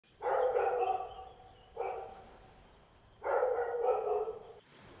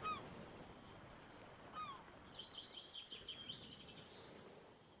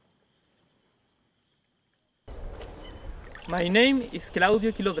My name is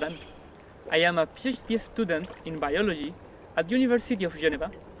Claudio Quilodran. I am a PhD student in biology at the University of Geneva.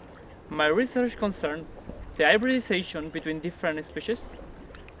 My research concerns the hybridization between different species.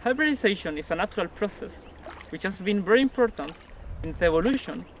 Hybridization is a natural process which has been very important in the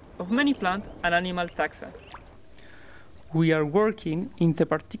evolution of many plant and animal taxa. We are working in the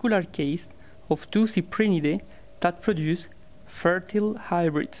particular case of two cyprinidae that produce fertile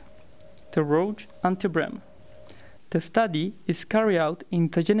hybrids, the roach and the bram. The study is carried out in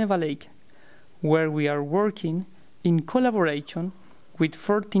the Geneva lake, where we are working in collaboration with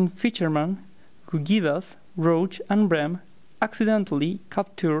 14 fishermen who give us roach and bram accidentally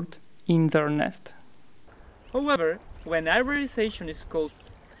captured in their nest. However, when hybridization is caused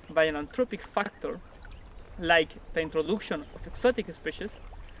by an anthropic factor, like the introduction of exotic species,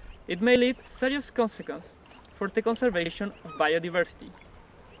 it may lead to serious consequences for the conservation of biodiversity,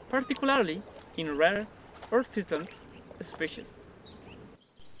 particularly in rare or threatened species.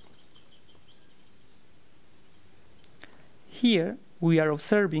 Here we are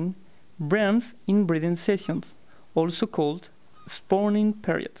observing brams in breeding seasons, also called spawning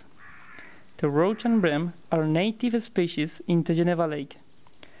period. The roach and bram are native species in the Geneva lake.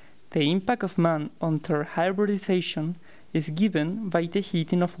 The impact of man on their hybridization is given by the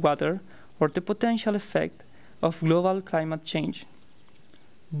heating of water or the potential effect of global climate change.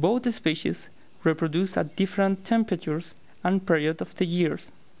 Both species reproduce at different temperatures and periods of the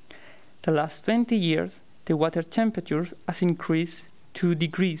years. The last 20 years, the water temperature has increased 2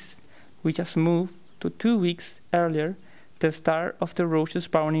 degrees, which has moved to 2 weeks earlier the start of the roach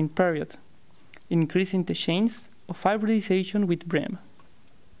spawning period, increasing the chance of hybridization with bram.